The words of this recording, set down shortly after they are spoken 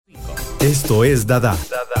Esto es Dadá.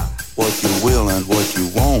 What you will and what you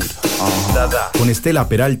won't. Dadá. Con Estela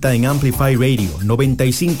Peralta en Amplify Radio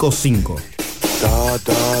 95.5. Da,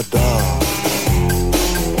 da, da.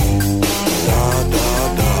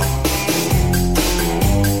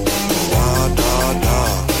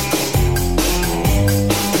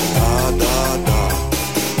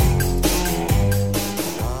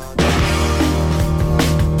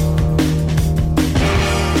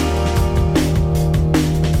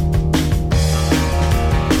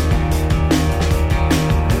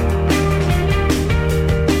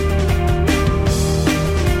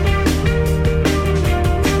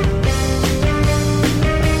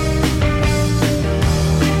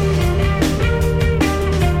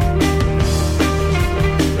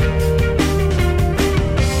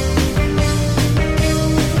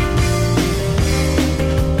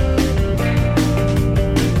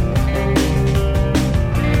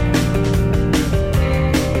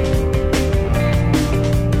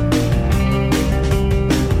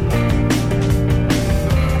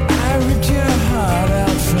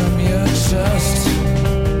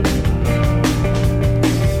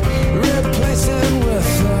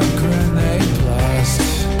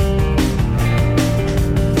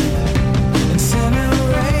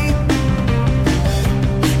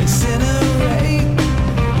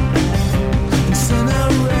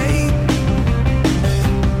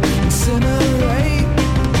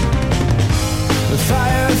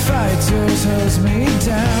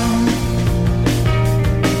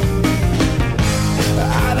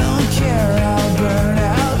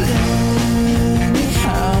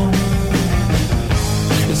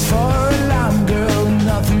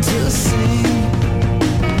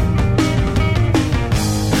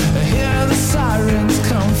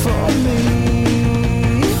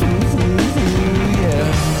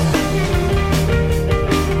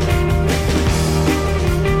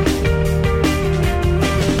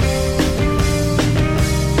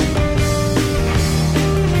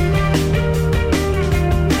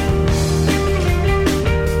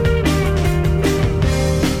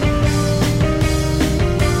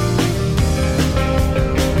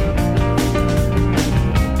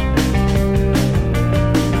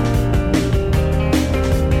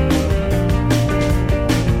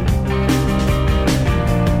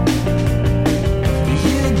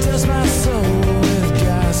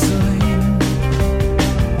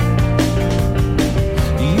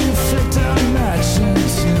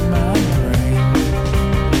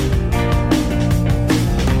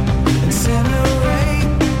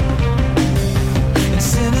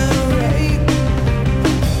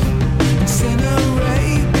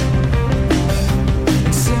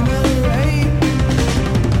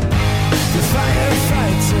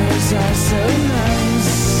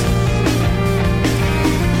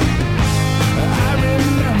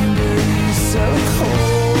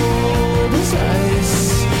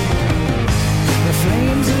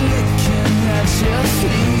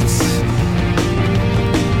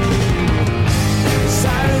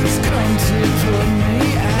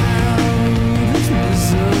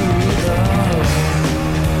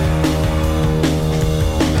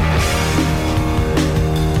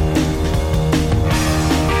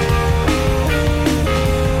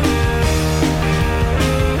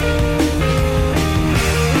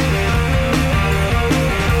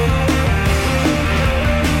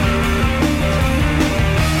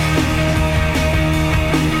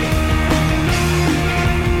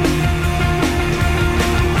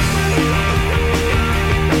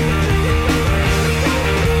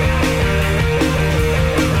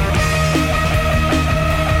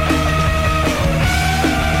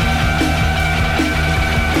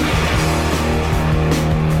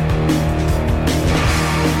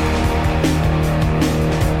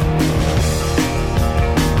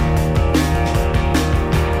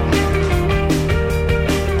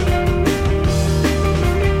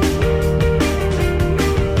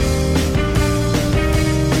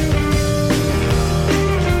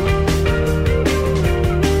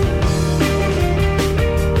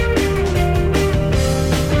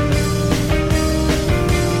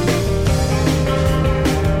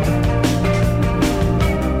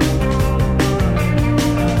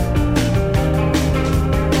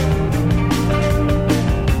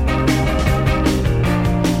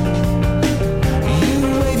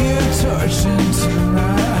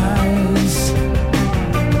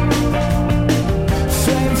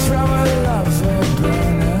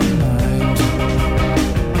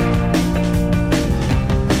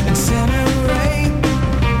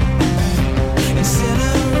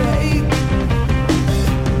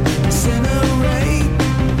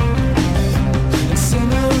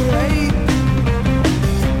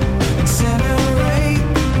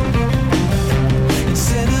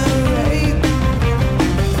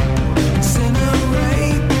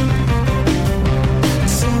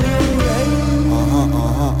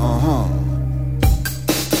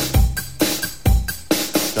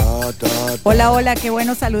 Hola, hola, qué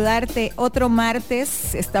bueno saludarte. Otro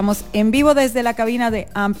martes, estamos en vivo desde la cabina de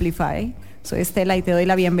Amplify. Soy Estela y te doy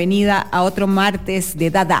la bienvenida a otro martes de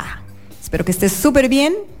Dadá. Espero que estés súper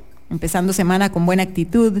bien, empezando semana con buena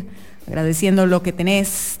actitud, agradeciendo lo que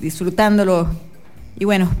tenés, disfrutándolo. Y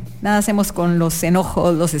bueno, nada hacemos con los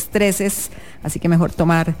enojos, los estreses, así que mejor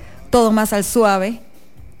tomar todo más al suave.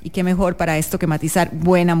 Y qué mejor para esto que matizar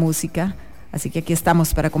buena música. Así que aquí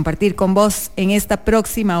estamos para compartir con vos en esta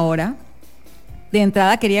próxima hora. De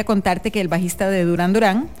entrada quería contarte que el bajista de Duran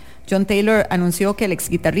Duran, John Taylor, anunció que el ex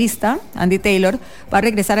guitarrista, Andy Taylor, va a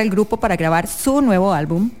regresar al grupo para grabar su nuevo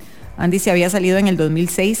álbum. Andy se había salido en el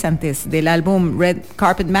 2006 antes del álbum Red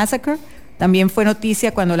Carpet Massacre. También fue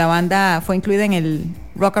noticia cuando la banda fue incluida en el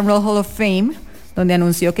Rock and Roll Hall of Fame, donde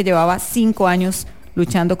anunció que llevaba 5 años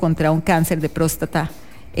luchando contra un cáncer de próstata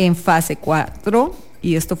en fase 4.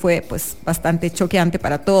 Y esto fue pues bastante choqueante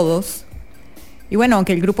para todos. Y bueno,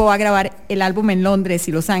 aunque el grupo va a grabar el álbum en Londres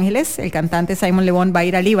y Los Ángeles, el cantante Simon Le Bon va a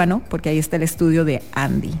ir a Líbano, porque ahí está el estudio de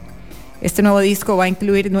Andy. Este nuevo disco va a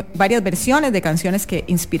incluir varias versiones de canciones que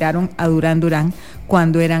inspiraron a Duran Duran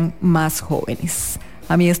cuando eran más jóvenes.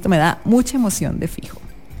 A mí esto me da mucha emoción de fijo.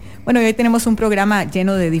 Bueno, y hoy tenemos un programa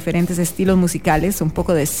lleno de diferentes estilos musicales, un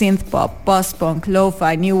poco de synth pop, post-punk,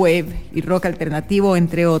 lo-fi, new wave y rock alternativo,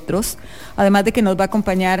 entre otros. Además de que nos va a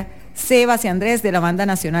acompañar Sebas y Andrés de la banda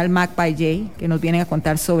nacional Magpie J, que nos vienen a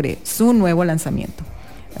contar sobre su nuevo lanzamiento.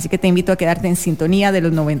 Así que te invito a quedarte en sintonía de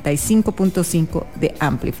los 95.5 de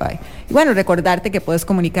Amplify. Y bueno, recordarte que puedes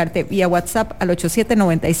comunicarte vía WhatsApp al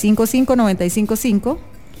 87-955-955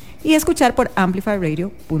 y escuchar por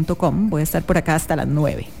amplifyradio.com. Voy a estar por acá hasta las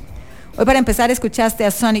 9. Hoy para empezar escuchaste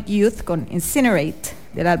a Sonic Youth con Incinerate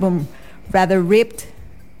del álbum Rather Ripped,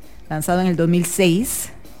 lanzado en el 2006.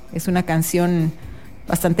 Es una canción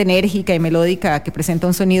bastante enérgica y melódica que presenta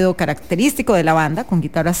un sonido característico de la banda, con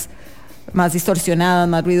guitarras más distorsionadas,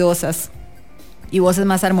 más ruidosas y voces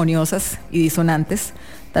más armoniosas y disonantes.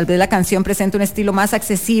 Tal vez la canción presenta un estilo más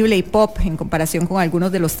accesible y pop en comparación con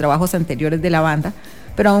algunos de los trabajos anteriores de la banda,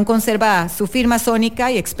 pero aún conserva su firma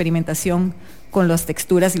sónica y experimentación con las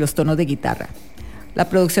texturas y los tonos de guitarra. La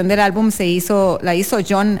producción del álbum la hizo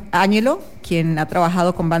John Agnello, quien ha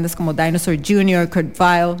trabajado con bandas como Dinosaur Jr., Kurt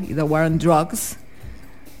Vile y The War on Drugs.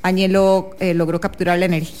 Agnello logró capturar la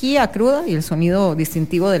energía cruda y el sonido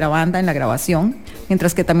distintivo de la banda en la grabación,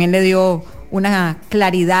 mientras que también le dio una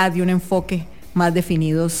claridad y un enfoque más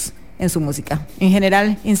definidos en su música. En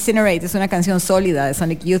general, Incinerate es una canción sólida de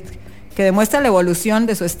Sonic Youth que demuestra la evolución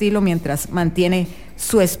de su estilo mientras mantiene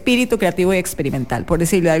su espíritu creativo y experimental, por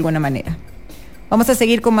decirlo de alguna manera. Vamos a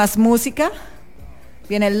seguir con más música.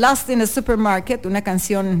 Viene Lost in the Supermarket, una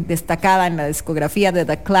canción destacada en la discografía de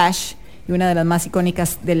The Clash y una de las más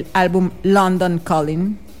icónicas del álbum London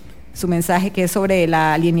Calling. Su mensaje, que es sobre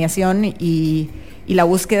la alienación y la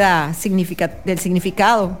búsqueda del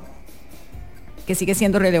significado, que sigue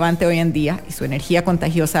siendo relevante hoy en día, y su energía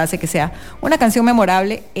contagiosa hace que sea una canción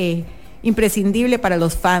memorable e imprescindible para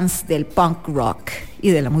los fans del punk rock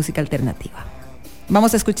y de la música alternativa.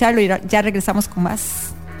 Vamos a escucharlo y ya regresamos con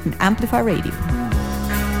más en Amplify Radio.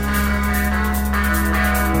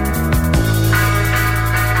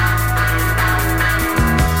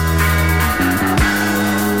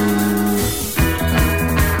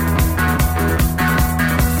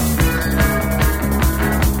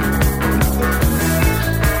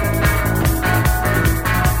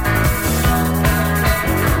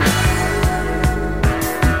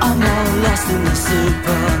 In the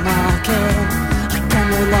supermarket, I can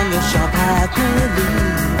no longer shop happily.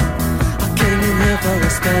 I came in here for a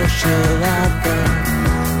special offer,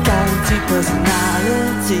 guaranteed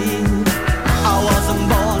personality. I wasn't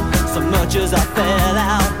born so much as I fell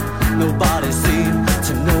out. Nobody seemed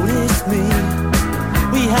to notice me.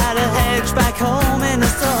 We had a hedge back home in a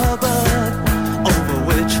suburb, over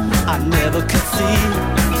which I never could see.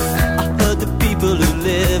 I heard the people who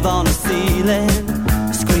live on a ceiling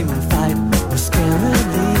scream and fight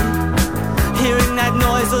scarily. Hearing that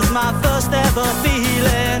noise was my first ever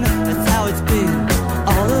feeling. That's how it's been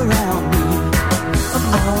all around me. I'm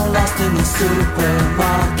all lost in the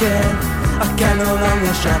supermarket. I can no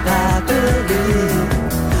longer shop happily.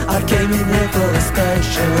 I came in here for a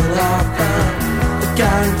special offer, a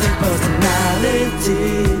guaranteed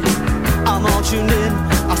personality. I'm all tuned in,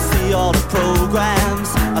 I see all the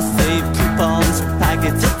programs, I save coupons for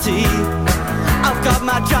packets of tea. I've got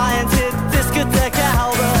my giant hit discotheque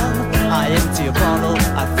album. I empty a bottle,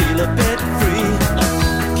 I feel a bit free.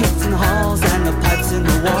 Kids in halls and the pipes in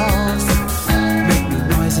the walls make me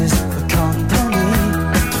noises for company.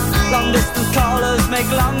 Long distance callers make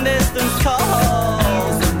long distance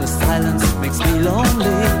calls, and the silence makes me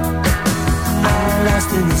lonely.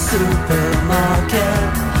 supermarket.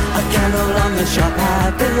 I can no longer shop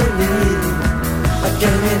happily. I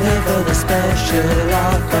came in here for the special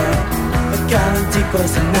offer, a guaranteed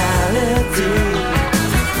personality.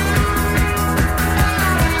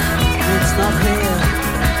 It's not here,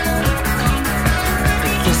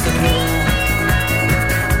 it disappeared.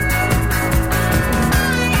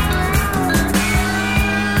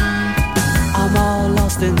 I'm all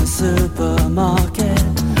lost in the supermarket.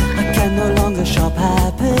 I can no longer shop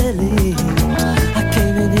happily. I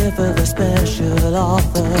came in here for the special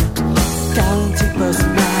offer, guaranteed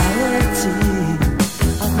personality.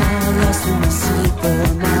 I'm all lost in the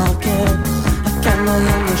supermarket. I can no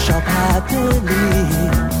longer shop happily.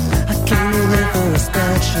 I came in here for a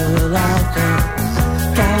special offer,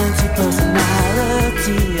 guaranteed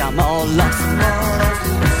personality. I'm all lost in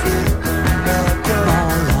the supermarket. I'm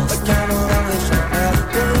all lost. I can no longer shop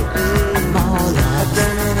happily. I'm all lost. I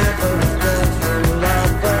came in here for a special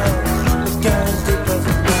offer, guaranteed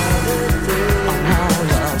personality. I'm all lost.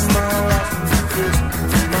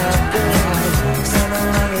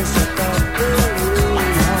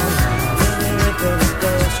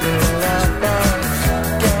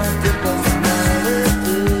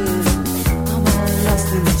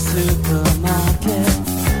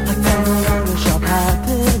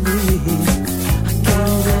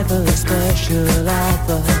 Special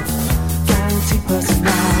offer, guaranteed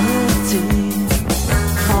personality.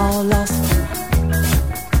 I'm all lost.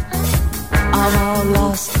 I'm all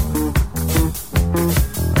lost.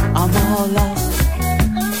 I'm all lost.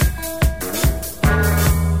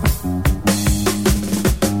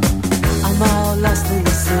 I'm all lost in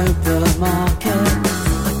the supermarket.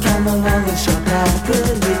 I can no longer shop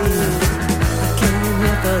happily. I came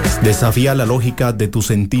here for the Desafía la lógica de tus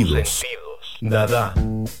sentidos. Dadá.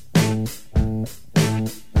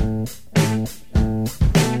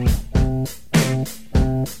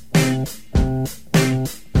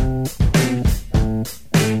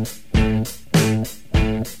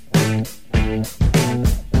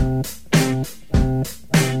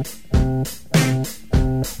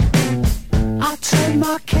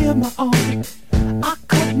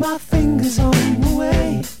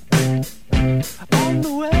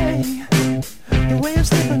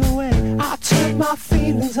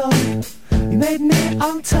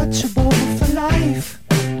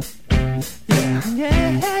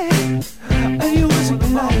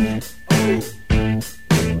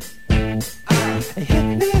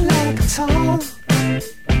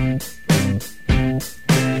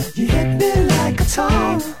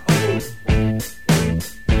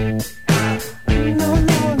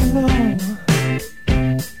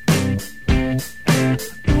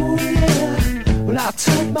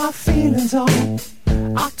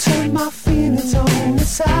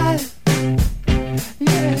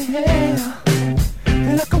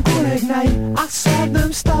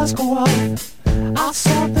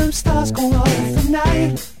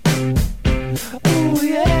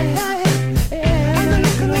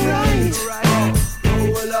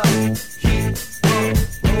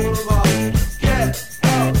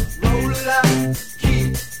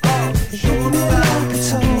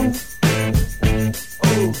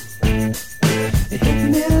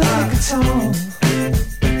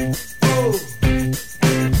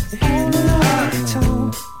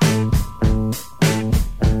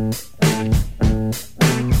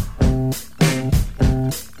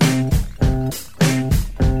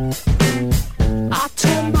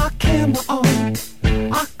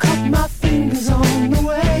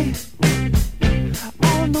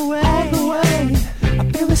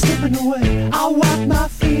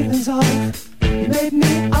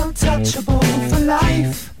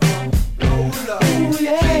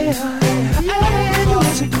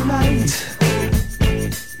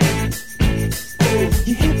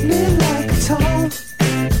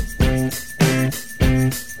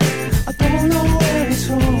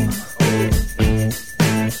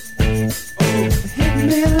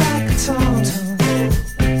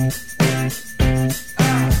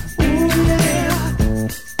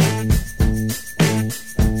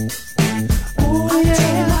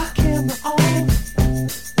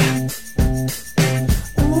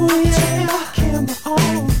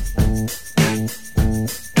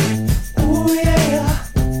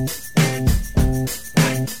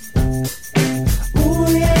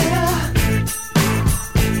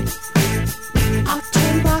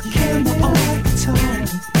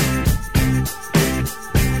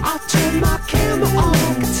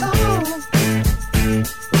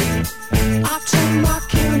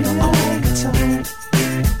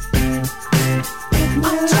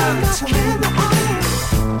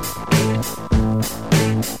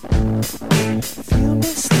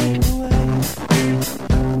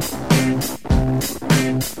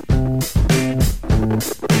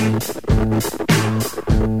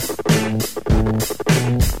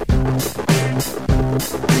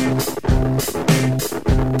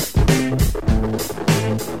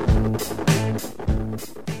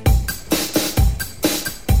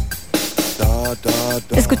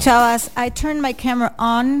 Escuchabas I Turned My Camera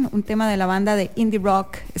On, un tema de la banda de indie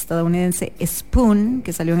rock estadounidense Spoon,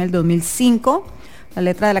 que salió en el 2005. La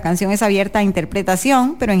letra de la canción es abierta a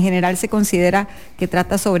interpretación, pero en general se considera que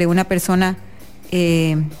trata sobre una persona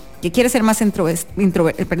que quiere ser más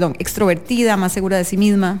extrovertida, más segura de sí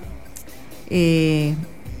misma,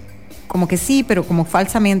 como que sí, pero como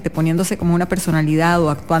falsamente, poniéndose como una personalidad o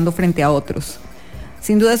actuando frente a otros.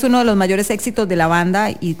 Sin duda es uno de los mayores éxitos de la banda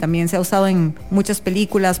y también se ha usado en muchas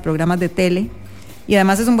películas, programas de tele, y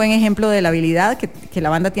además es un buen ejemplo de la habilidad que la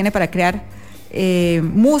banda tiene para crear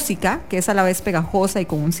música que es a la vez pegajosa y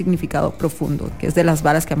con un significado profundo, que es de las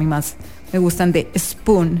varas que a mí más me gustan de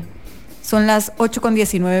Spoon. Son las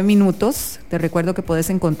 8:19. Te recuerdo que puedes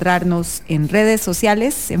encontrarnos en redes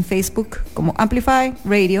sociales, en Facebook como Amplify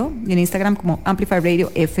Radio y en Instagram como Amplify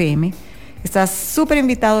Radio FM. Estás súper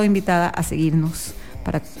invitado o invitada a seguirnos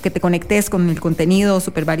para que te conectes con el contenido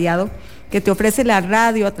súper variado que te ofrece la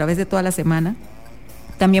radio a través de toda la semana.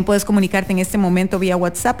 También puedes comunicarte en este momento vía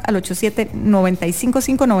WhatsApp al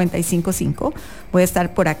 87-955-955. Voy a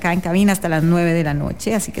estar por acá en cabina hasta las 9 de la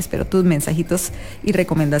noche, así que espero tus mensajitos y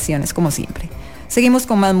recomendaciones como siempre. Seguimos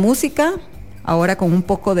con más música, ahora con un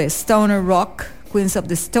poco de stoner rock, Queens of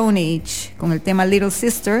the Stone Age, con el tema Little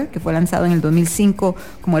Sister, que fue lanzado en el 2005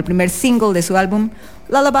 como el primer single de su álbum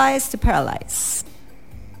Lullabies to Paralyze.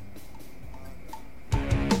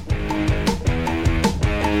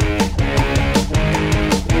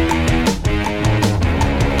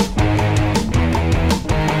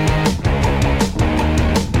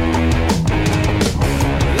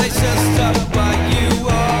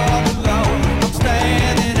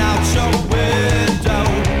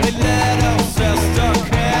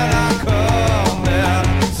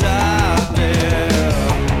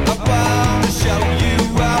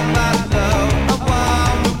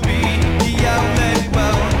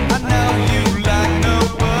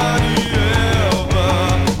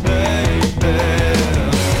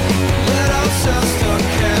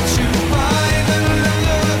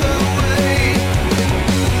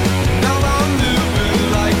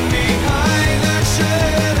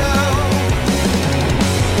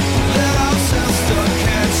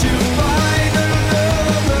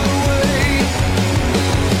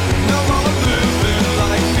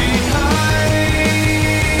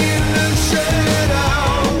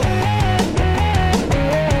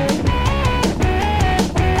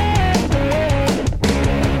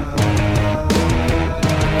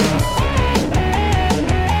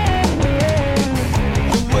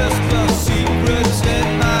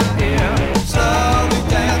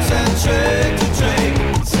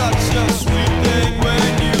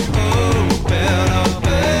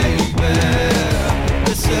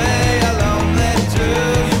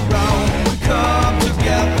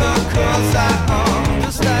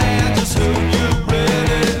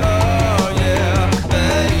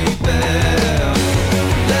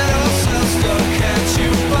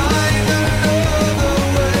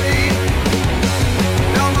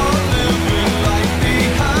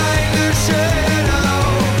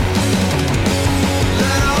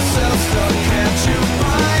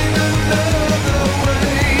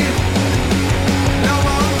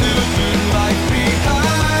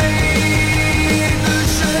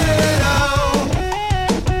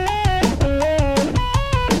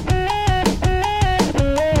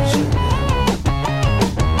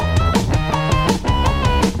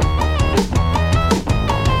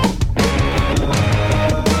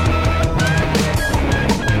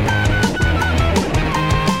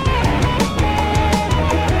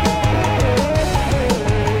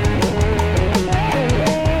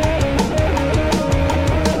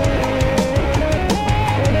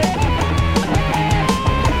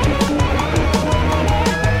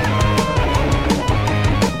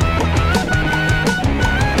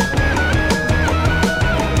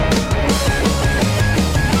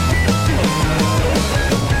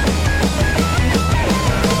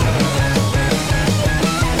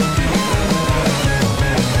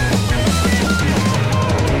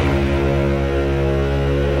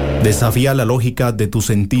 Desafía la lógica de tus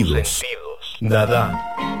sentidos. Dadá.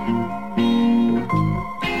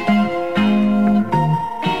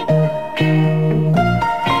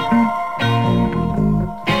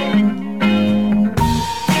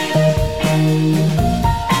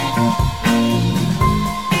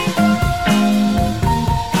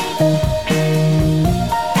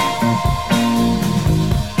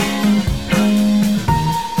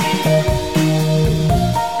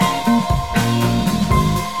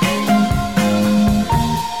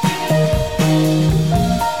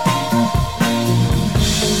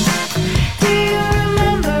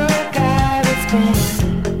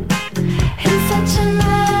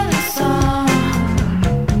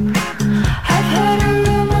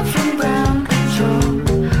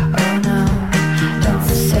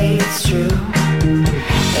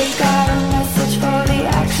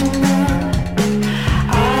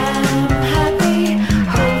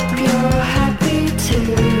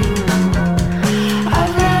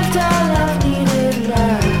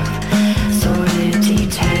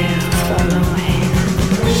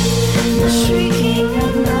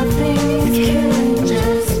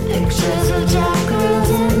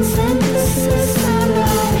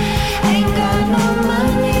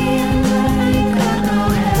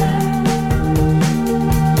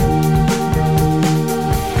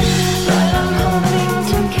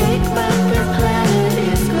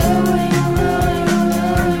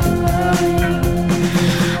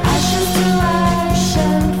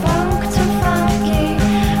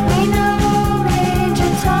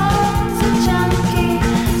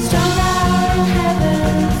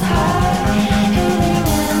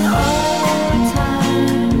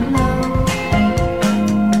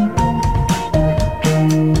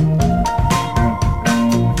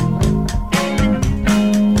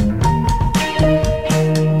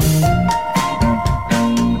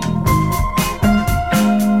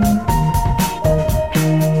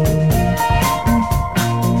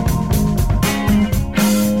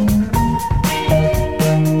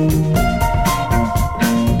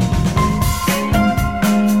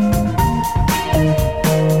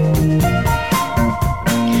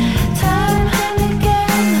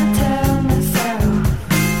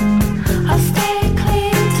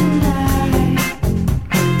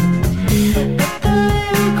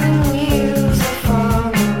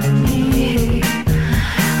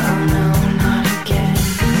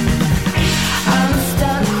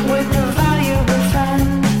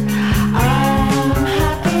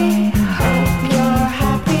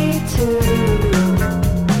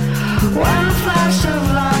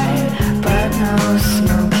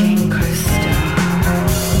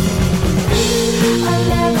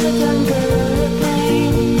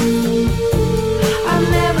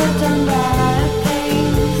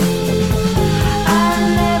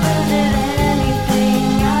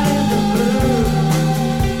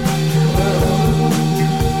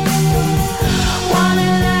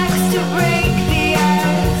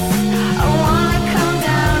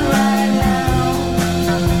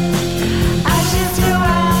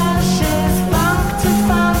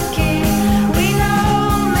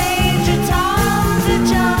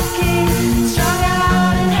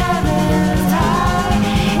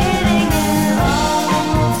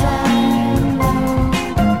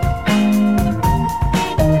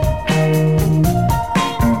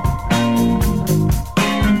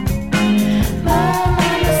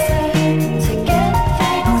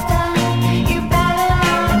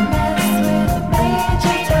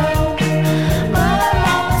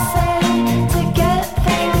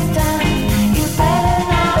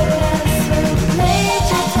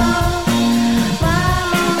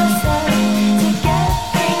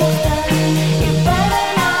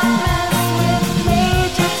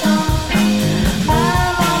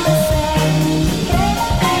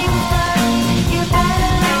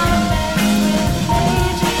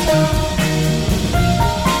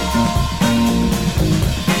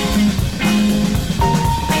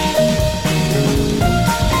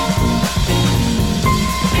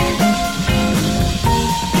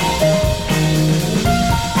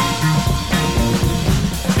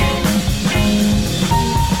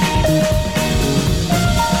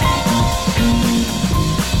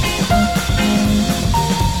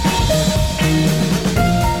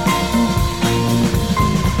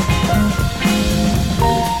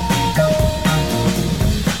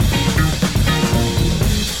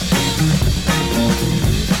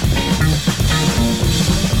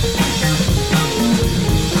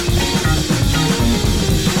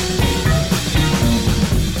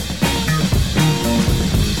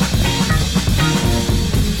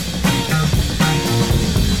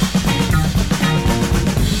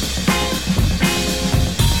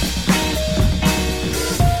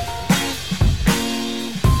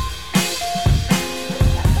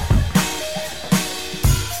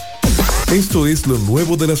 Esto es lo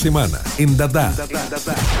nuevo de la semana en Dadá.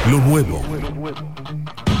 Lo nuevo.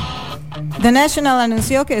 The National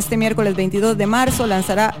anunció que este miércoles 22 de marzo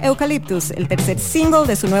lanzará Eucalyptus, el tercer single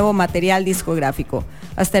de su nuevo material discográfico.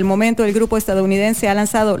 Hasta el momento, el grupo estadounidense ha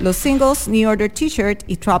lanzado los singles New Order T-Shirt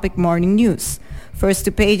y Tropic Morning News. First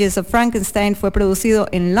Two Pages of Frankenstein fue producido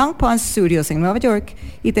en Long Pond Studios en Nueva York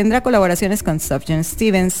y tendrá colaboraciones con Sufjan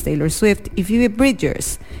Stevens, Taylor Swift y Phoebe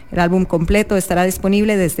Bridgers. El álbum completo estará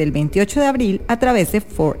disponible desde el 28 de abril a través de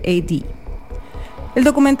 4AD. El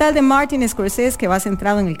documental de Martin Scorsese, que va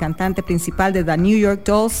centrado en el cantante principal de The New York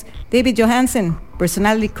Dolls, David Johansen,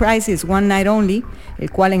 Personality Crisis One Night Only, el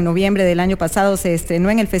cual en noviembre del año pasado se estrenó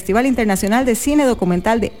en el Festival Internacional de Cine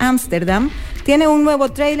Documental de Ámsterdam, tiene un nuevo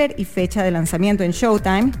tráiler y fecha de lanzamiento en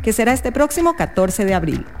Showtime, que será este próximo 14 de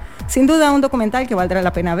abril. Sin duda un documental que valdrá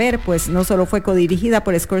la pena ver, pues no solo fue codirigida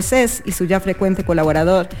por Scorsese y su ya frecuente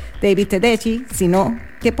colaborador David Tedeschi, sino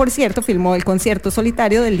que por cierto filmó el concierto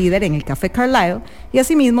solitario del líder en el Café Carlyle y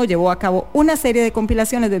asimismo llevó a cabo una serie de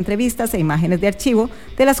compilaciones de entrevistas e imágenes de archivo,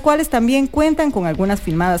 de las cuales también cuentan con algunas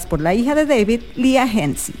filmadas por la hija de David, Leah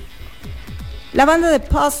Hensey. La banda de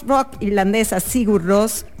post-rock irlandesa Sigur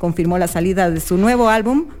Rós confirmó la salida de su nuevo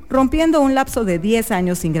álbum, rompiendo un lapso de 10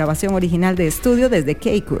 años sin grabación original de estudio desde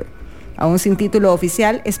K-Kur. Aún sin título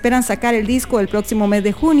oficial, esperan sacar el disco el próximo mes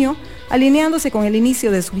de junio, alineándose con el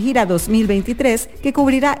inicio de su gira 2023, que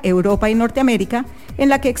cubrirá Europa y Norteamérica, en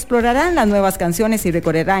la que explorarán las nuevas canciones y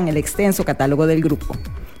recorrerán el extenso catálogo del grupo.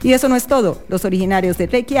 Y eso no es todo, los originarios de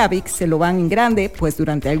Reykjavik se lo van en grande, pues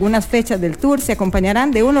durante algunas fechas del tour se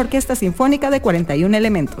acompañarán de una orquesta sinfónica de 41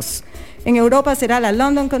 elementos. En Europa será la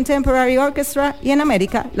London Contemporary Orchestra y en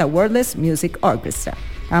América la Worldless Music Orchestra,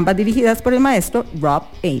 ambas dirigidas por el maestro Rob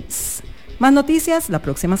Ace. Más noticias la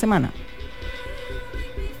próxima semana.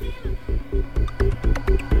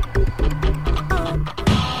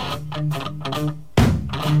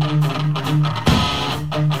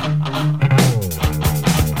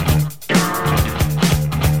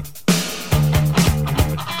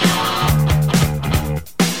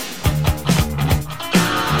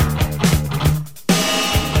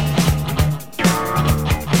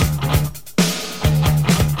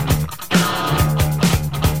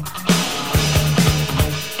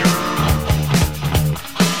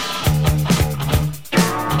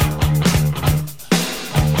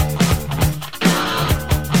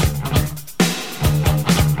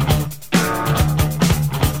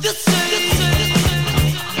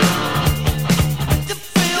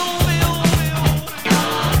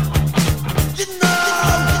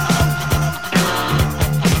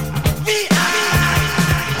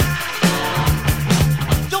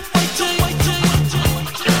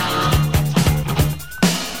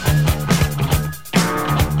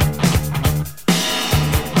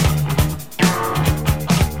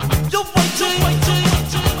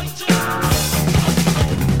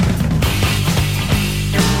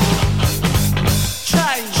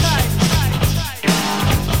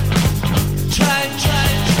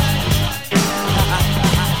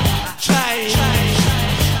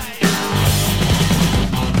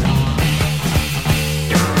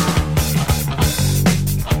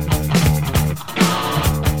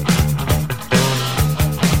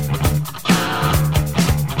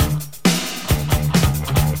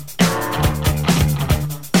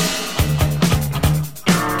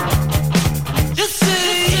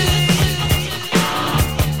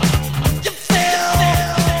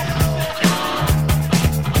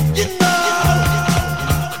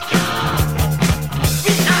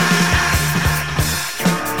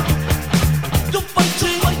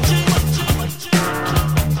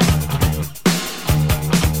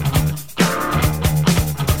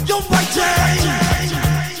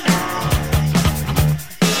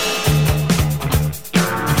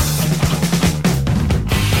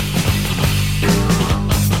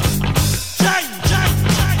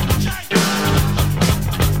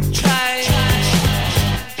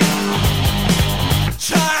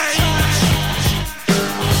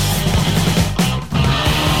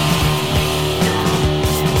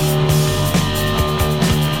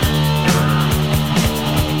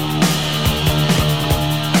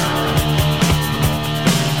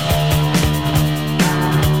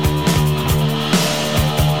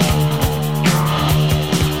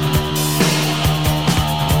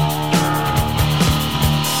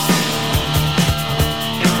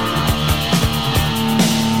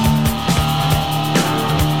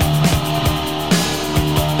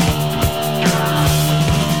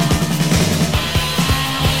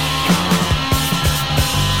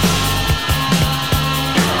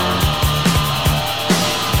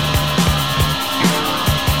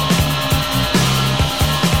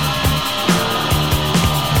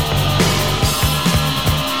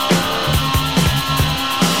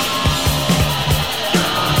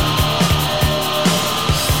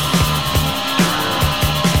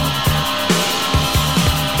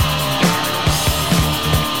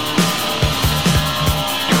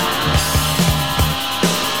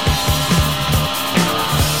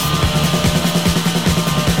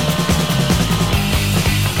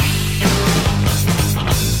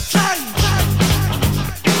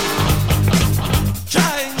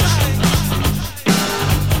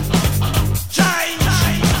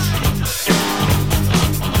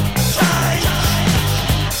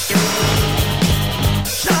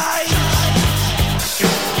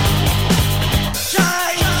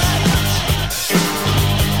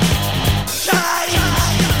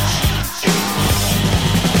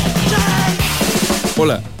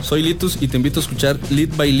 Hola, soy Litus y te invito a escuchar Lead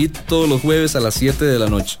by Lead todos los jueves a las 7 de la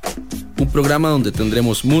noche. Un programa donde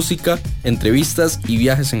tendremos música, entrevistas y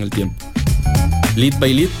viajes en el tiempo. Lead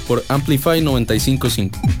by Lead por Amplify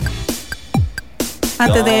 95.5.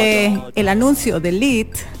 Antes de el anuncio de Lead,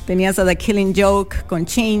 tenías a The Killing Joke con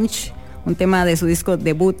Change, un tema de su disco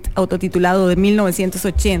debut autotitulado de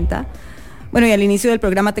 1980. Bueno, y al inicio del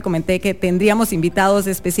programa te comenté que tendríamos invitados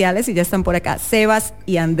especiales y ya están por acá Sebas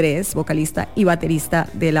y Andrés, vocalista y baterista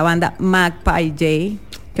de la banda Magpie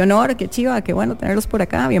J. Qué honor, qué chiva, qué bueno tenerlos por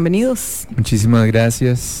acá. Bienvenidos. Muchísimas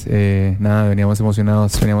gracias. Veníamos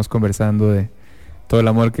emocionados, veníamos conversando de todo el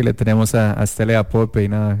amor que le tenemos a Estela y a Pope y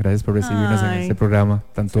nada, gracias por recibirnos en este programa.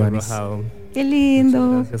 Tanto años. Qué lindo.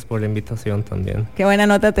 Muchas gracias por la invitación también. Qué buena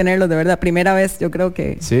nota tenerlos, de verdad. Primera vez yo creo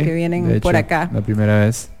que vienen de hecho, por acá. La primera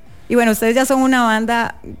vez. Y bueno, ustedes ya son una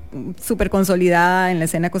banda súper consolidada en la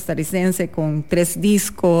escena costarricense con 3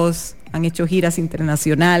 discos, han hecho giras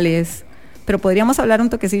internacionales, pero podríamos hablar un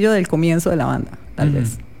toquecillo del comienzo de la banda, tal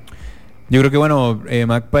vez. Yo creo que bueno,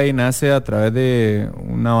 Magpie nace a través de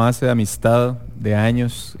una base de amistad de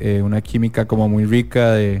años, una química como muy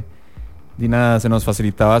rica de nada, se nos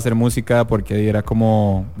facilitaba hacer música porque era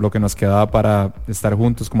como lo que nos quedaba para estar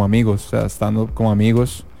juntos como amigos, o sea, estando como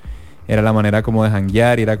amigos. Era la manera como de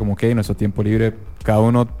janguear y era como que nuestro tiempo libre, cada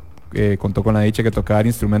uno contó con la dicha que tocaba el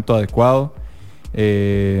instrumento adecuado.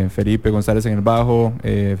 Felipe González en el bajo,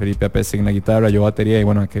 Felipe Apes en la guitarra, yo batería y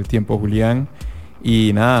bueno, aquel tiempo Julián.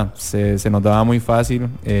 Y nada, se nos daba muy fácil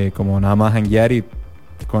como nada más janguear y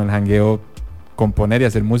con el jangueo componer y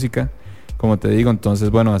hacer música, como te digo. Entonces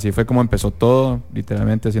bueno, así fue como empezó todo,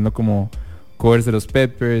 literalmente haciendo como covers de los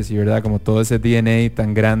Peppers y verdad, como todo ese DNA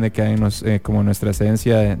tan grande que hay en como nuestra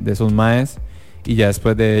esencia de esos maes. Y ya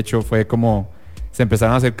después de hecho fue como se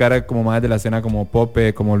empezaron a acercar como más de la escena como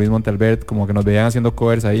Pope, como Luis Montalbert, como que nos veían haciendo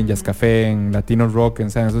covers ahí en Jazz Café, en Latino Rock, en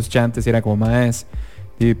esos chantes, y era como maes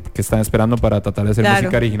y que están esperando para tratar de hacer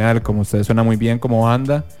música original. Como ustedes suenan muy bien como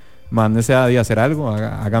banda, mándense a hacer algo,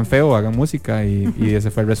 hagan feo, hagan música y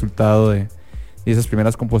ese fue el resultado de esas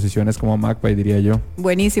primeras composiciones como Magpie, diría yo.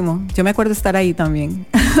 Buenísimo, yo me acuerdo estar ahí también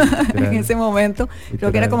en ese momento,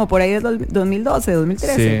 creo que era como por ahí del 2012,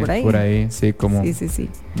 2013, sí, por ahí, sí, como sí.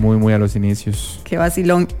 Muy a los inicios. Qué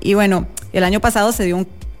vacilón. Y bueno, el año pasado se dio un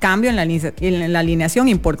cambio en la alineación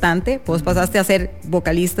importante. Vos pasaste a ser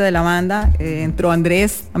vocalista de la banda, entró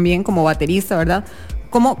Andrés también como baterista, ¿verdad?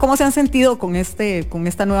 ¿Cómo se han sentido con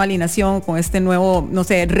esta nueva alineación, con este nuevo, no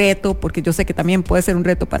sé, reto? Porque yo sé que también puede ser un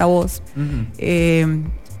reto para vos.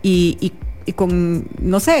 Y con,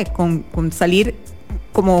 no sé, con salir,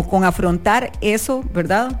 como con afrontar eso,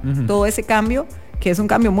 ¿verdad? Todo ese cambio, que es un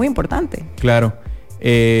cambio muy importante. Claro.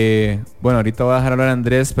 Bueno, ahorita voy a dejar hablar a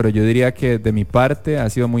Andrés, pero yo diría que de mi parte ha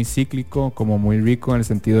sido muy cíclico, como muy rico en el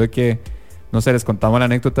sentido de que, no sé, les contamos la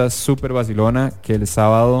anécdota súper vacilona, que el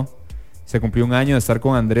sábado se cumplió un año de estar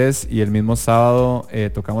con Andrés y el mismo sábado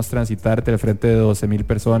tocamos Transitarte al frente de 12,000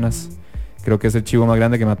 personas. Creo que es el chivo más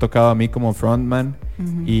grande que me ha tocado a mí como frontman.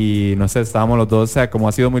 Y no sé, estábamos los dos, o sea, como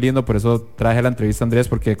ha sido muy lindo, por eso traje la entrevista a Andrés,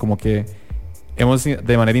 porque como que hemos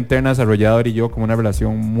de manera interna desarrollado él y yo como una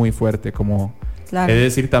relación muy fuerte, como... Claro. Es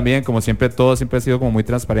decir, también, como siempre, todo siempre ha sido como muy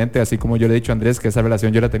transparente, así como yo le he dicho a Andrés que esa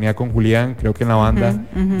relación yo la tenía con Julián, creo que en la banda,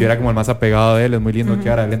 yo era como el más apegado de él, es muy lindo que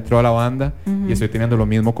ahora él entró a la banda y estoy teniendo lo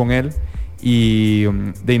mismo con él. Y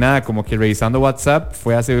de nada, como que revisando WhatsApp,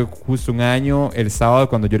 fue hace justo un año, el sábado,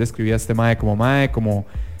 cuando yo le escribí a este mae, como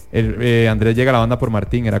Andrés llega a la banda por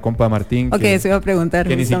Martín, era compa de Martín. Ok, eso iba a preguntar.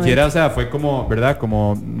 Que justamente. Ni siquiera, o sea, fue como, ¿verdad?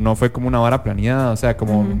 Como, no fue como una vara planeada, o sea,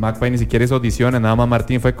 como Magpie ni siquiera hizo audiciones, nada más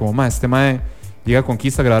Martín fue como, este mae llega a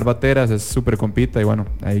Conquista a grabar bateras, es súper compita y bueno,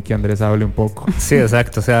 ahí que Andrés hable un poco. Sí,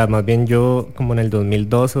 exacto, o sea, más bien yo como en el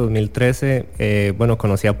 2012 o 2013, bueno,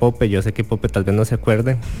 conocí a Pope, yo sé que Pope tal vez no se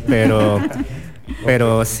acuerde,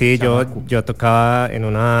 pero sí, yo tocaba en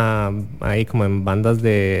ahí como en bandas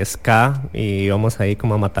de ska y íbamos ahí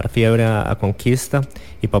como a matar fiebre a Conquista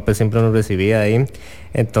y Pope siempre nos recibía ahí.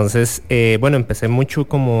 Entonces, bueno, empecé mucho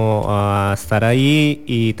como a estar ahí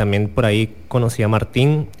y también por ahí conocí a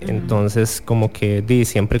Martín, entonces como que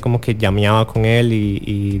siempre como que llameaba con él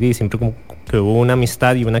y siempre como que hubo una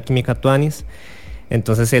amistad y una química tuanis.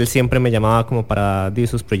 Entonces él siempre me llamaba como para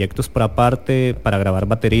sus proyectos por aparte, para grabar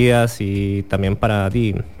baterías y también para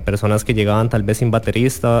personas que llegaban tal vez sin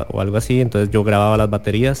baterista o algo así, entonces yo grababa las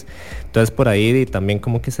baterías. Entonces por ahí también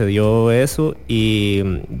como que se dio eso y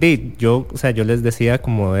yo les decía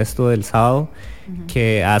como esto del sábado,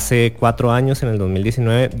 que hace 4 años, en el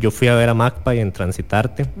 2019, yo fui a ver a Magpie en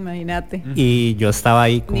Transitarte. Imagínate. Y yo estaba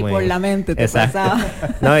ahí como... Ni por la mente te pasaba.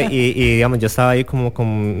 No, y digamos, yo estaba ahí como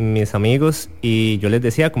con mis amigos y yo les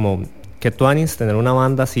decía como... que tuanis tener una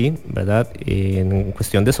banda así, ¿verdad? En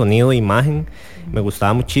cuestión de sonido e imagen, me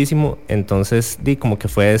gustaba muchísimo. Entonces, como que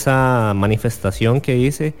fue esa manifestación que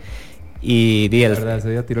hice. Y la verdad,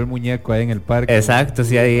 ese día tiró el muñeco ahí en el parque. Exacto,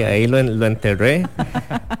 sí, ahí lo enterré.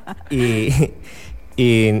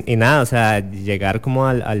 Y nada, o sea, llegar como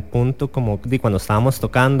al punto como de cuando estábamos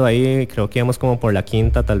tocando ahí, creo que íbamos como por la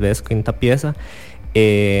quinta pieza.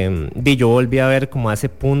 Yo volví a ver como a ese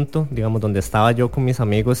punto, digamos, donde estaba yo con mis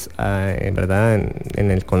amigos, ¿verdad?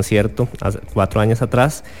 En el concierto, hace 4 años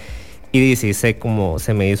atrás. Y sí, se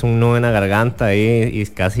me hizo un nudo en la garganta ahí y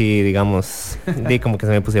casi, digamos, como que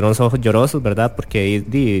se me pusieron los ojos llorosos, ¿verdad?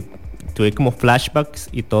 Porque tuve como flashbacks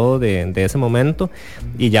y todo de ese momento,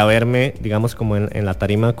 y ya verme, digamos, como en la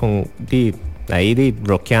tarima ahí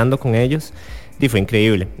rockeando con ellos, fue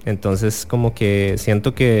increíble. Entonces como que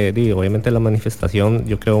siento que obviamente la manifestación,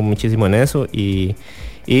 yo creo muchísimo en eso, y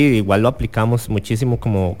igual lo aplicamos muchísimo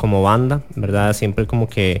como banda, ¿verdad? Siempre como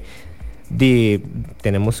que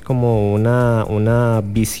tenemos como una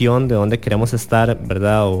visión de dónde queremos estar,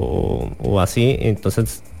 ¿verdad? O así.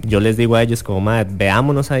 Entonces yo les digo a ellos como,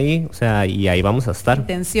 veámonos ahí, o sea, y ahí vamos a estar.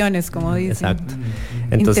 Intenciones, como dicen. Exacto.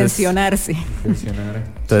 Entonces, intencionarse.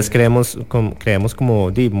 Entonces creemos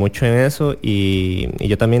como mucho en eso, y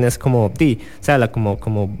yo también es como, o sea,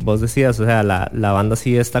 como vos decías, o sea, la banda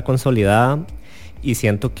sí está consolidada. Y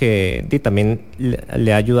siento que también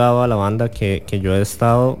le ha ayudado a la banda que yo he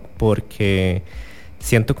estado, porque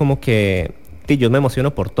siento como que yo me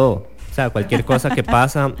emociono por todo. O sea, cualquier cosa que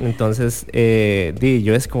pasa, entonces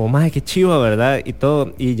yo es como, qué chivo, ¿verdad? Y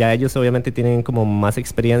todo, y ya ellos obviamente tienen como más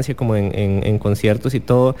experiencia como en conciertos y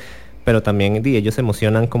todo, pero también ellos se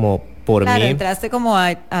emocionan como por mí. Claro, entraste como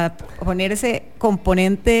a poner ese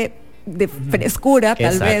componente de frescura,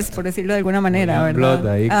 tal vez, por decirlo de alguna manera,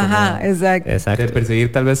 ¿verdad? Ahí, ajá, exacto. De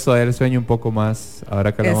perseguir tal vez todavía el sueño un poco más,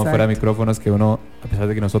 ahora que hablamos fuera de micrófonos, que uno, a pesar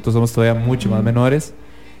de que nosotros somos todavía mucho más menores,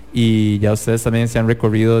 y ya ustedes también se han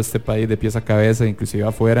recorrido este país de pies a cabeza, inclusive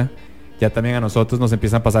afuera, ya también a nosotros nos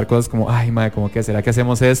empiezan a pasar cosas como, como que ¿será que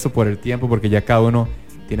hacemos esto por el tiempo? Porque ya cada uno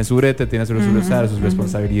tiene su brete, tiene sus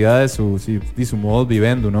responsabilidades, su modo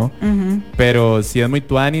viviendo, ¿no? Pero sí es muy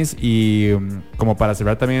tuanis, y como para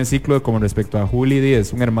cerrar también el ciclo, como respecto a Juli,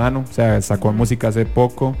 es un hermano, o sea, sacó música hace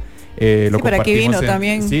poco. Lo pero aquí vino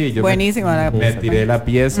también, yo buenísima. me tiré la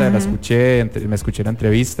pieza, la escuché, me escuché la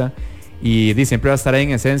entrevista, y siempre va a estar ahí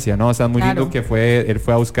en esencia, ¿no? O sea, es muy lindo que él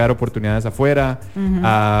fue a buscar oportunidades afuera,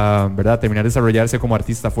 a, ¿verdad?, terminar de desarrollarse como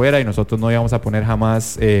artista afuera, y nosotros no íbamos a poner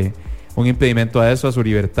jamás un impedimento a eso, a su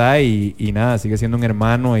libertad, y nada, sigue siendo un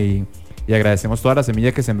hermano, y agradecemos toda la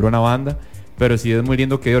semilla que sembró en la banda. Pero sí es muy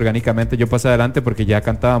lindo que orgánicamente yo pasé adelante, porque ya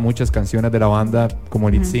cantaba muchas canciones de la banda como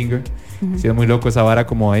lead singer. Sí es muy loco esa vara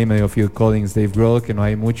como ahí medio Phil Collins, Dave Grohl, que no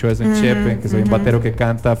hay mucho eso en Chepe, que soy un batero que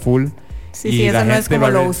canta full. Sí, eso no es como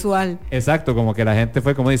lo usual. Exacto, como que la gente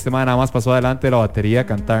fue como dice, nada más pasó adelante de la batería a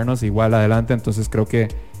cantarnos igual adelante. Entonces creo que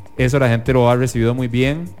eso la gente lo ha recibido muy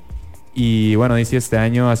bien. Y bueno, dice, este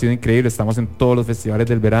año ha sido increíble. Estamos en todos los festivales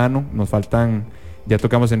del verano. Nos faltan, ya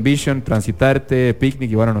tocamos en Vision, Transitarte,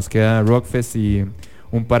 Picnic, y bueno, nos queda Rockfest y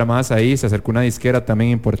un par más ahí. Se acercó una disquera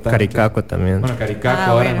también importante. Caricaco también. Bueno, Caricaco,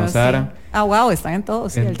 ahora bueno, Nosara. Sí. Wow, están en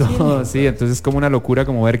todos. En todos, sí. Entonces es como una locura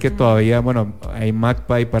como ver que todavía, bueno, hay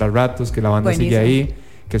Magpie para ratos, que la banda sigue ahí,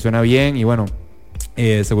 que suena bien, y bueno,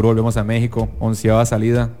 seguro volvemos a México, 11ª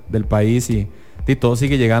salida del país, y todo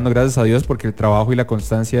sigue llegando, gracias a Dios, porque el trabajo y la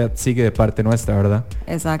constancia sigue de parte nuestra, ¿verdad?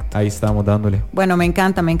 Exacto. Ahí estamos dándole. Bueno, me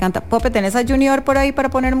encanta. Pope, ¿tenés a Junior por ahí para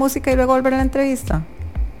poner música y luego volver a la entrevista?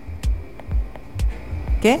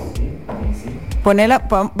 ¿Qué? Sí. Ponela,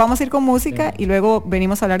 vamos a ir con música y luego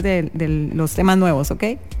venimos a hablar de los temas nuevos, ¿ok?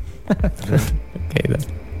 Ok,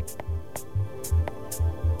 dale.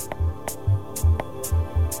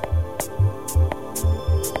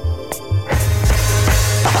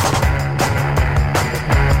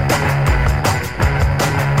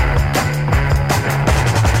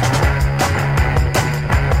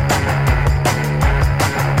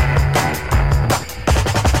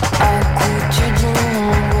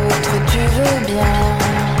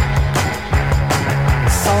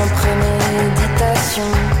 Sans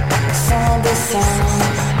préméditation, sans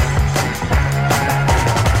dessein.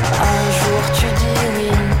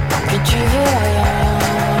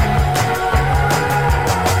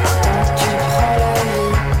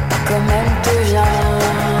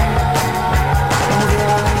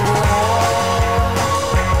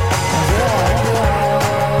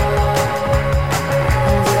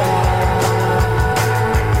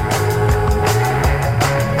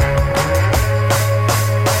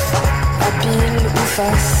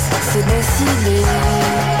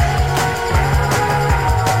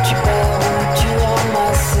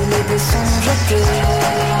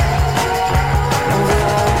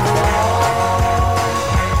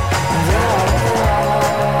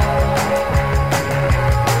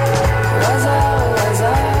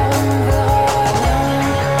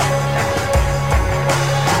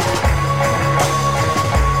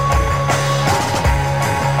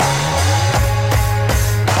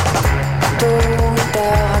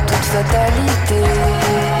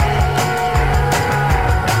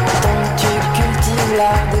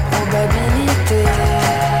 l'art des probabilités.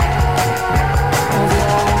 On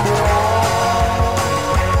verra, on verra.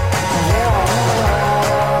 On verra, on verra.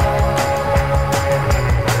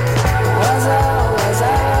 Au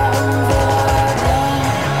hasard, on verra bien.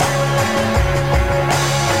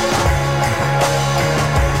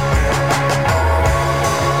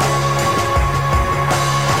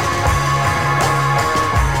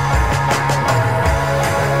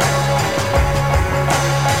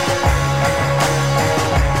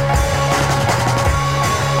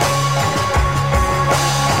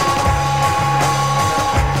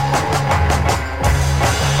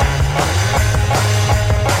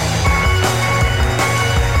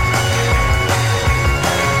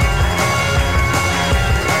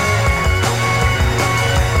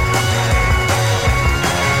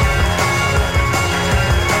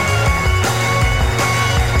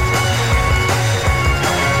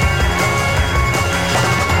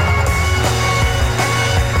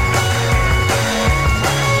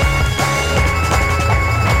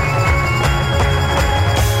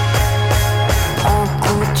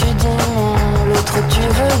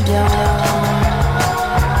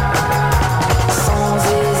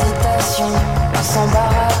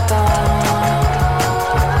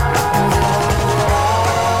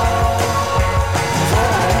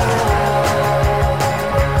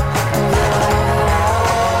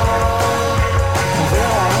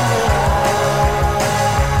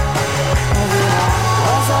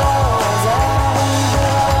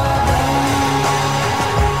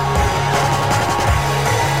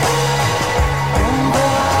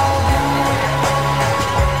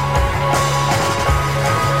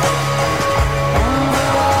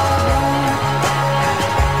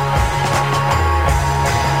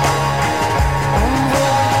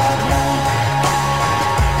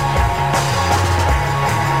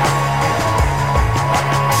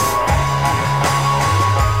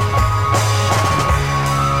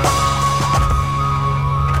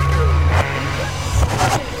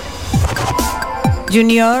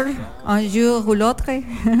 Junior, un jour ou l'autre,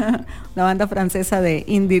 la banda francesa de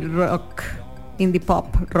indie rock, indie pop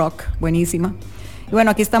rock, buenísima. Y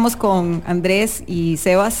bueno, aquí estamos con Andrés y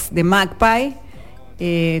Sebas de Magpie,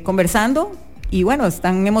 conversando, y bueno,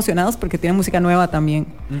 están emocionados porque tienen música nueva también.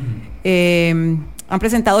 Han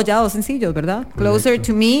presentado ya 2 sencillos, ¿verdad? Correcto. Closer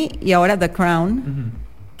to Me y ahora The Crown,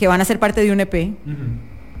 que van a ser parte de un EP.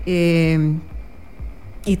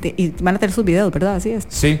 Y van a tener sus videos, ¿verdad? Así es.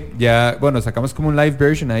 Sí, ya, bueno, sacamos como un live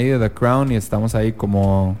version ahí de The Crown y estamos ahí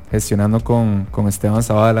como gestionando con Esteban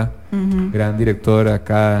Zavala, gran director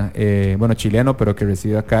acá, bueno, chileno, pero que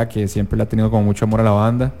reside acá, que siempre le ha tenido como mucho amor a la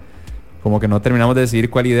banda. Como que no terminamos de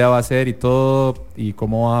decidir cuál idea va a ser y todo, y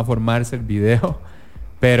cómo va a formarse el video.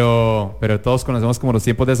 Pero todos conocemos como los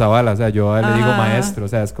tiempos de Zavala, o sea, yo a él le digo maestro, o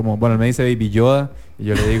sea, es como, bueno, él me dice Baby Yoda, y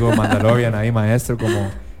yo le digo Mandalorian ahí, maestro, como...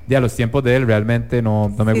 Ya los tiempos de él realmente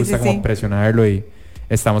no me gusta como presionarlo, y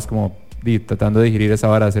estamos como tratando de digerir esa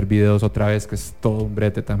vara de hacer videos otra vez, que es todo un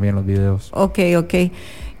brete también los videos. Ok.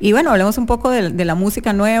 Y bueno, hablemos un poco de la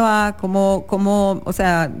música nueva, cómo o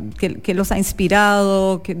sea, qué los ha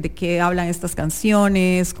inspirado, de qué hablan estas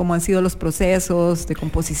canciones, cómo han sido los procesos de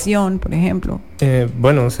composición, por ejemplo.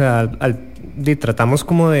 Bueno, o sea, tratamos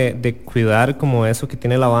como de cuidar como eso que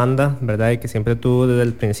tiene la banda, ¿verdad? Y que siempre tuvo desde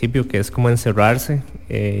el principio, que es como encerrarse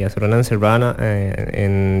y hacer una encerrada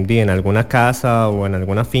en alguna casa o en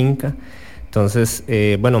alguna finca. Entonces,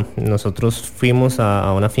 bueno, nosotros fuimos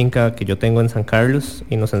a una finca que yo tengo en San Carlos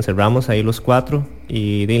y nos encerramos ahí los 4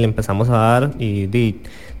 y le empezamos a dar, y de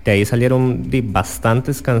ahí salieron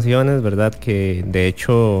bastantes canciones, ¿verdad? Que de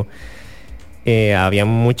hecho había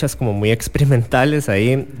muchas como muy experimentales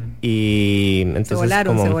ahí, y entonces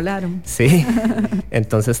se volaron. Sí,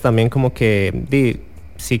 entonces también como que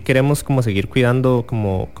sí queremos como seguir cuidando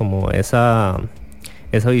como esa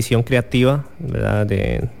visión creativa, ¿verdad?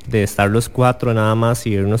 De estar los 4 nada más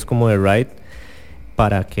y irnos como de ride,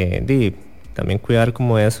 para que también cuidar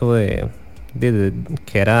como eso de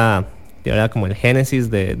que era como el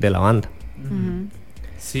génesis de la banda.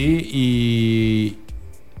 Sí, y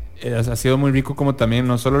ha sido muy rico como también,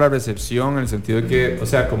 no solo la recepción, en el sentido de que, o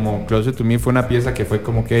sea, como Closer to Me fue una pieza que fue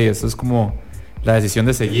como que esto es como la decisión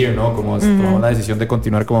de seguir, ¿no? Como tomamos la decisión de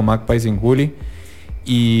continuar como Magpie sin Juli.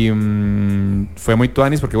 Y fue muy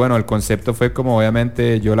tuanis porque bueno, el concepto fue como,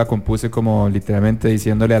 obviamente yo la compuse como literalmente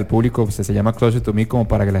diciéndole al público, pues, se llama Closer to Me, como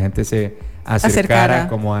para que la gente se acercara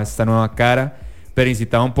como a esta nueva cara, pero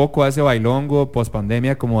incitaba un poco a ese bailongo post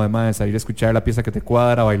pandemia, como además de salir a escuchar la pieza que te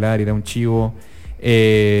cuadra, bailar, ir a un chivo,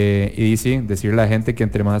 y sí, decirle a la gente que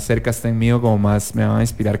entre más cerca estén mío, como más me van a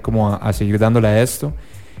inspirar como a seguir dándole a esto.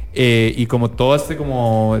 Y como toda esta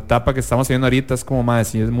como etapa que estamos viendo ahorita es como más,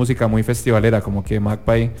 sí, es música muy festivalera, como que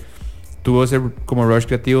Magpie tuvo ese como rush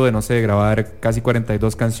creativo de, no sé, grabar casi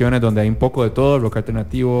 42 canciones donde hay un poco de todo, rock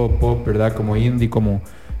alternativo, pop, ¿verdad? Como indie, como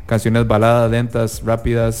canciones baladas, lentas,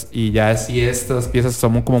 rápidas, y ya así estas piezas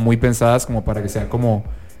son como muy pensadas como para que sean como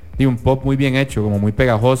un pop muy bien hecho, como muy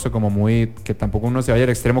pegajoso, como muy, que tampoco uno se vaya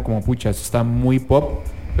al extremo como pucha, eso está muy pop,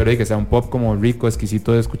 pero que sea un pop como rico,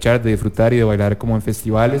 exquisito de escuchar, de disfrutar y de bailar como en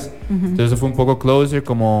festivales. Entonces eso fue un poco Closer,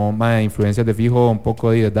 como influencias de fijo, un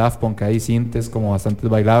poco de Daft Punk, ahí sintes como bastante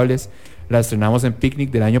bailables. La estrenamos en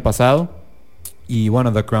Picnic del año pasado y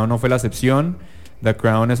bueno, The Crown no fue la excepción. The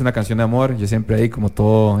Crown es una canción de amor, yo siempre ahí como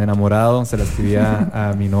todo enamorado, se la escribía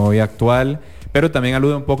a mi novia actual, pero también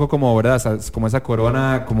alude un poco como, ¿verdad? Como esa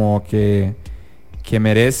corona como que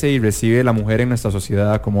merece y recibe la mujer en nuestra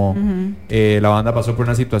sociedad, como la banda pasó por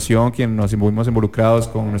una situación que nos vimos involucrados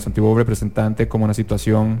con nuestro antiguo representante, como una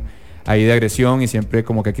situación ahí de agresión, y siempre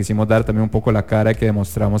como que quisimos dar también un poco la cara, que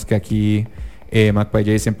demostramos que aquí Magpie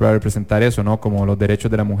J siempre va a representar eso, ¿no? Como los derechos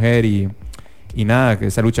de la mujer y nada,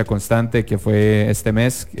 esa lucha constante que fue este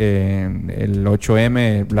mes, el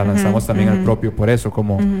 8M, la lanzamos también al propio por eso,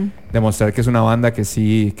 como demostrar que es una banda que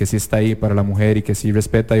sí está ahí para la mujer y que sí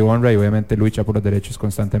respeta y honra y obviamente lucha por los derechos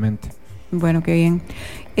constantemente. Bueno, qué bien.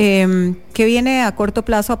 ¿Qué viene a corto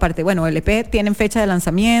plazo aparte? Bueno, el EP tienen fecha de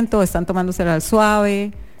lanzamiento, están tomándosela al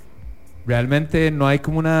suave. Realmente no hay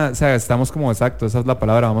como o sea, estamos como exacto, esa es la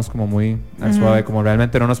palabra, vamos como muy al suave, como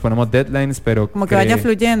realmente no nos ponemos deadlines, pero como que vaya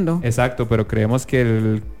fluyendo. Exacto, pero creemos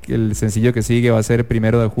que el sencillo que sigue va a ser el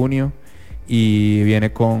 1 de junio y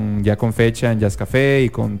viene ya con fecha en Jazz Café y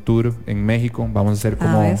con tour en México. Vamos a hacer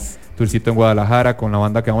como tourcito en Guadalajara con la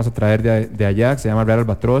banda que vamos a traer de allá, que se llama Real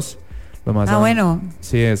Albatros. Bueno.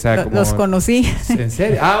 Sí, o sea, como los conocí. ¿En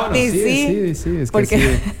serio? Bueno, sí. Es porque que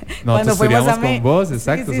sí. Nosotros estudiamos con vos,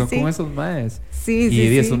 exacto, son como esos maes.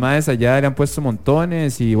 Y esos maes allá le han puesto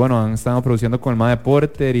montones y bueno, han estado produciendo con el mae de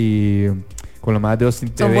Porter y con los maes de Austin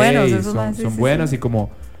TV. Son buenos esos maes. Son buenos y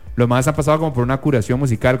como los maes han pasado como por una curación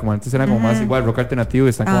musical, como antes eran como más igual rock alternativo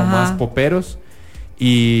y están como más poperos.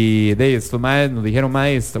 Y de estos maes nos dijeron,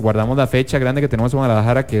 maes, guardamos la fecha grande que tenemos en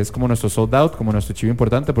Guadalajara, que es como nuestro sold out, como nuestro chivo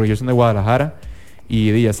importante, porque ellos son de Guadalajara.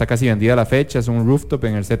 Y ya está casi vendida la fecha, es un rooftop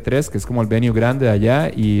en el C3, que es como el venue grande de allá.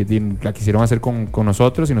 Y la quisieron hacer con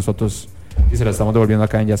nosotros y nosotros se la estamos devolviendo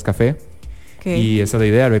acá en Jazz Café. Y esa es la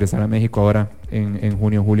idea, regresar a México ahora en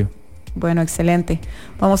junio, julio. Bueno, excelente.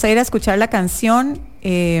 Vamos a ir a escuchar la canción.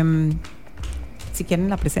 Si quieren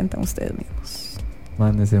la presentan ustedes mismos.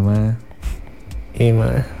 Mándese, madre.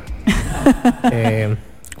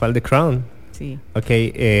 ¿Cuál? The Crown. Sí. Ok,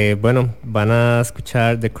 bueno, van a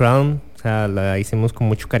escuchar The Crown, o sea, la hicimos con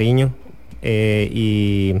mucho cariño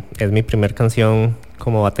y es mi primer canción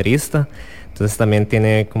como baterista, entonces también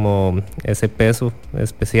tiene como ese peso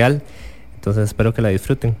especial, entonces espero que la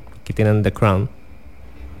disfruten. Aquí tienen The Crown.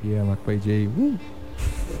 Yeah, Magpie J. Woo.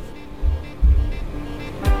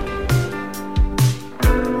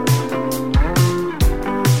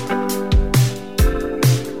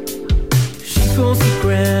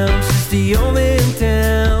 She's the only in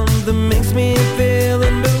town that makes me feel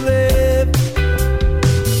and believe.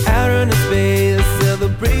 Out in the space,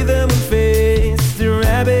 celebrate them and face the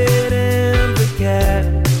rabbit and the cat.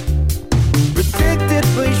 Protected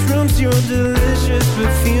by shrooms, your delicious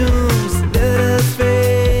perfumes let us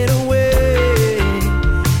fade away.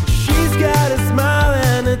 She's got a smile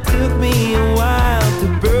and it took me a while to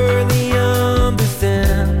barely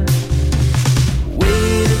understand.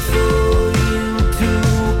 Waiting for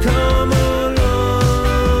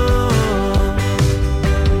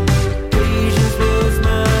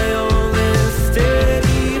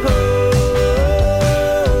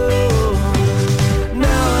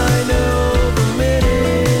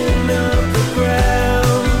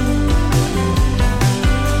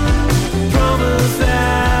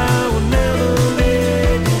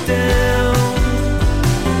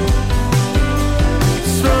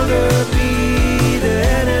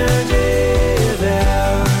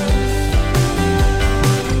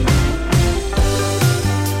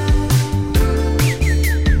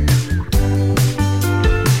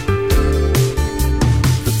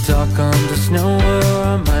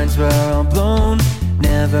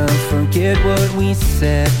forget what we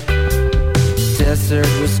said. Desert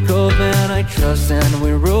was cold, man, I trust and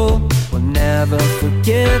we roll. We'll never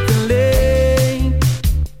forget the lane.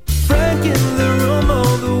 Frank in the room,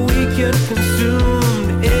 all the weekend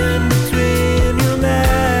consumed in between your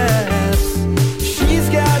laughs. She's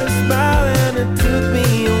got a smile and it took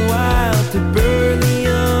me a while to barely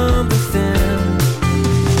understand.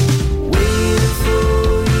 Waiting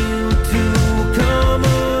for you to come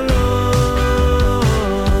along.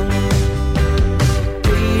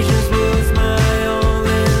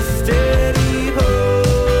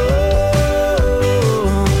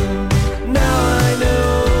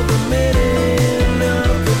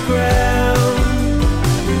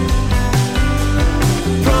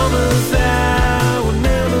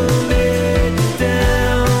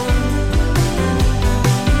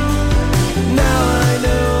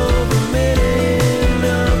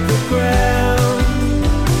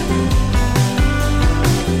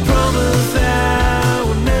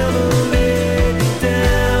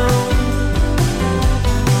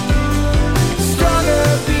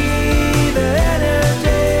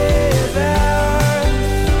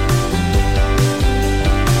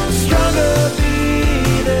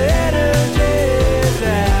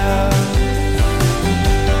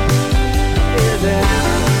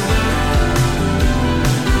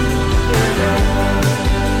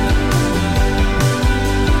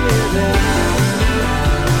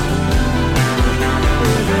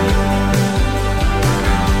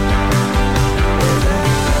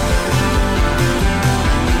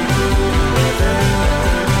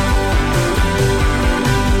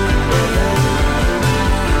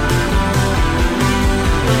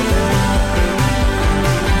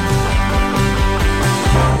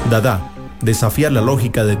 Dadá, desafiar la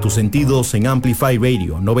lógica de tus sentidos en Amplify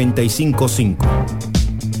Radio 95.5.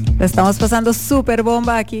 La estamos pasando súper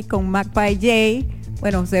bomba aquí con Magpie J.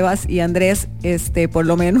 Bueno, Sebas y Andrés, por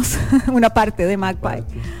lo menos una parte de Magpie.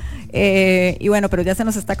 Y bueno, pero ya se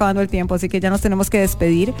nos está acabando el tiempo, así que ya nos tenemos que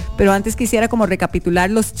despedir. Pero antes quisiera como recapitular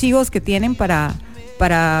los chivos que tienen para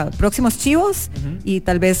próximos chivos, y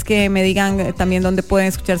tal vez que me digan también dónde pueden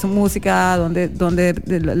escuchar su música, dónde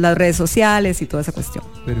las redes sociales y toda esa cuestión.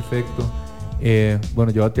 Perfecto.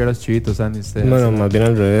 Bueno, yo voy a tirar los chivitos, Andy. Bueno, más bien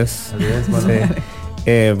al revés. Bueno.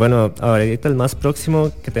 Sí. Bueno, ahorita el más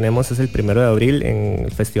próximo que tenemos es el 1 de abril en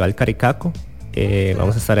el Festival Caricaco.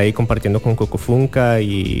 Vamos a estar ahí compartiendo con Cocofunca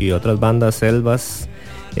y otras bandas, Selvas,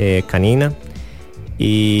 Canina.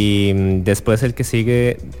 Y después el que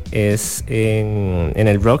sigue es en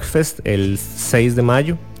el Rockfest el 6 de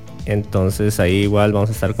mayo. Entonces ahí igual vamos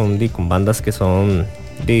a estar con bandas que son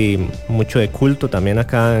mucho de culto también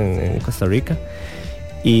acá en Costa Rica.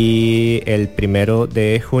 Y el 1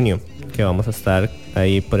 de junio que vamos a estar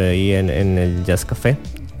ahí por ahí en el Jazz Café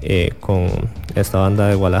con esta banda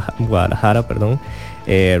de Guadalajara,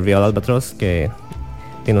 Real Albatross, que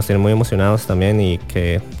nos tienen muy emocionados también y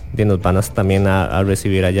que nos van también a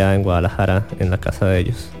recibir allá en Guadalajara en la casa de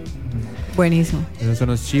ellos. Buenísimo. Esos son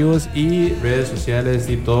los chivos y redes sociales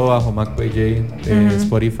y todo bajo Magpie J,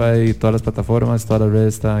 Spotify y todas las plataformas, todas las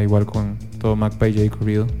redes está igual con todo Magpie J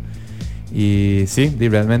corrido. Y sí,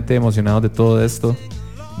 realmente emocionados de todo esto,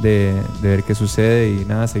 de ver qué sucede y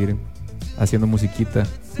nada, seguir haciendo musiquita.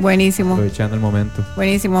 Buenísimo. Aprovechando el momento.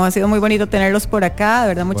 Buenísimo, ha sido muy bonito tenerlos por acá, de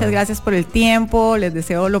verdad, muchas gracias por el tiempo, les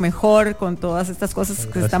deseo lo mejor con todas estas cosas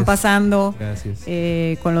que se están pasando,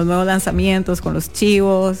 con los nuevos lanzamientos, con los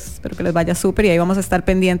chivos, espero que les vaya súper y ahí vamos a estar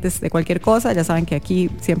pendientes de cualquier cosa, ya saben que aquí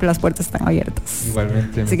siempre las puertas están abiertas.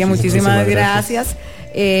 Igualmente. Así que muchísimas gracias.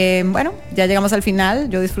 Bueno, ya llegamos al final,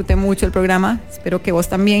 yo disfruté mucho el programa, espero que vos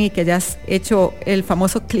también y que hayas hecho el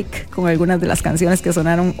famoso click con algunas de las canciones que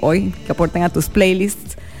sonaron hoy, que aporten a tus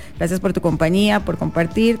playlists. Gracias por tu compañía, por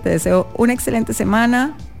compartir, te deseo una excelente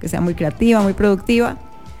semana, que sea muy creativa, muy productiva.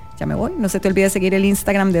 Ya me voy, no se te olvide seguir el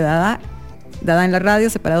Instagram de Dadá, Dadá en la radio,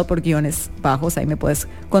 separado por guiones bajos, ahí me puedes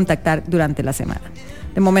contactar durante la semana.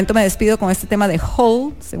 De momento me despido con este tema de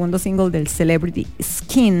Hole, segundo single del Celebrity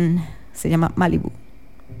Skin, se llama Malibu.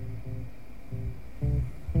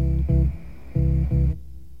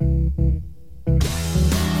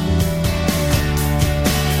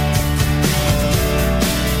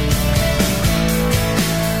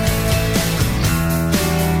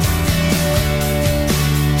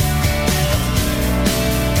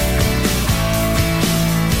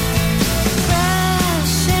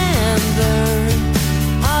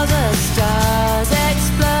 Stars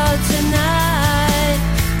explode tonight.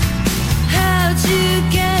 How'd you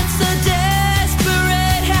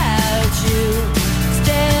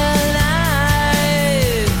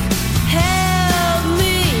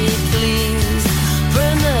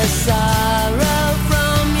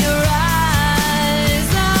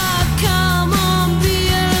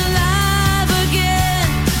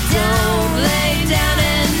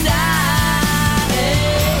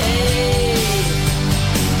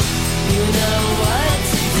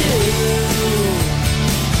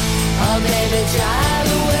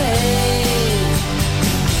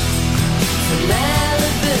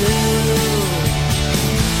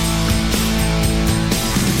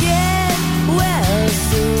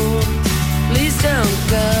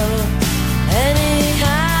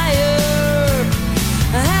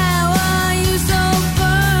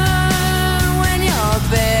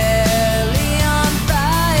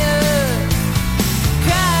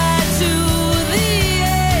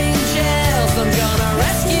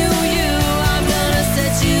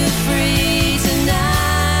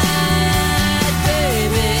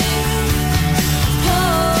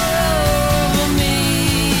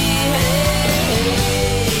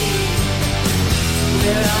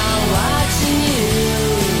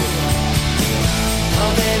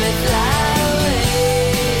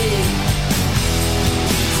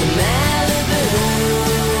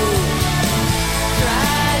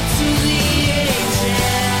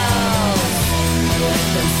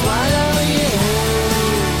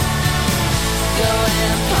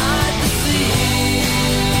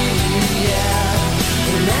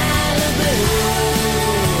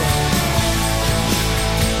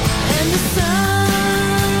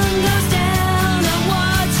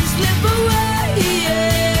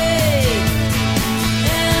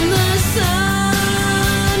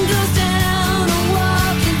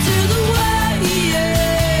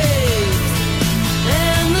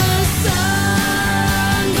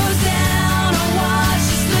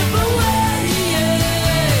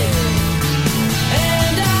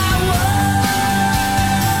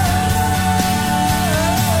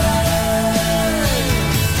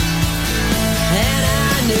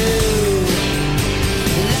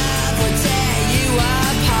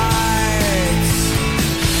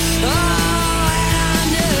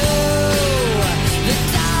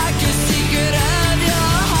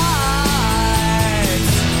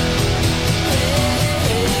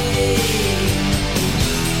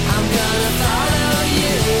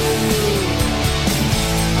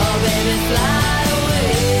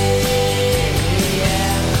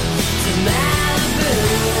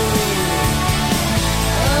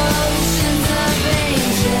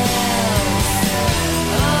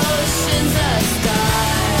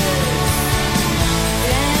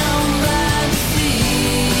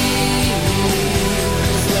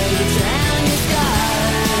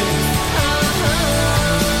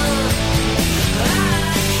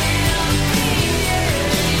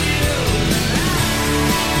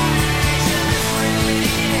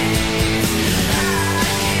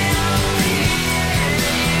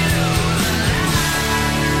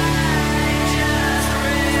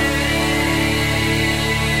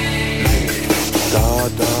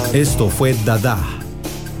Esto fue Dadá.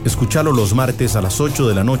 Escúchalo los martes a las 8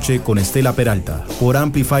 de la noche con Estela Peralta por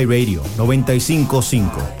Amplify Radio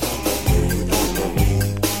 95.5.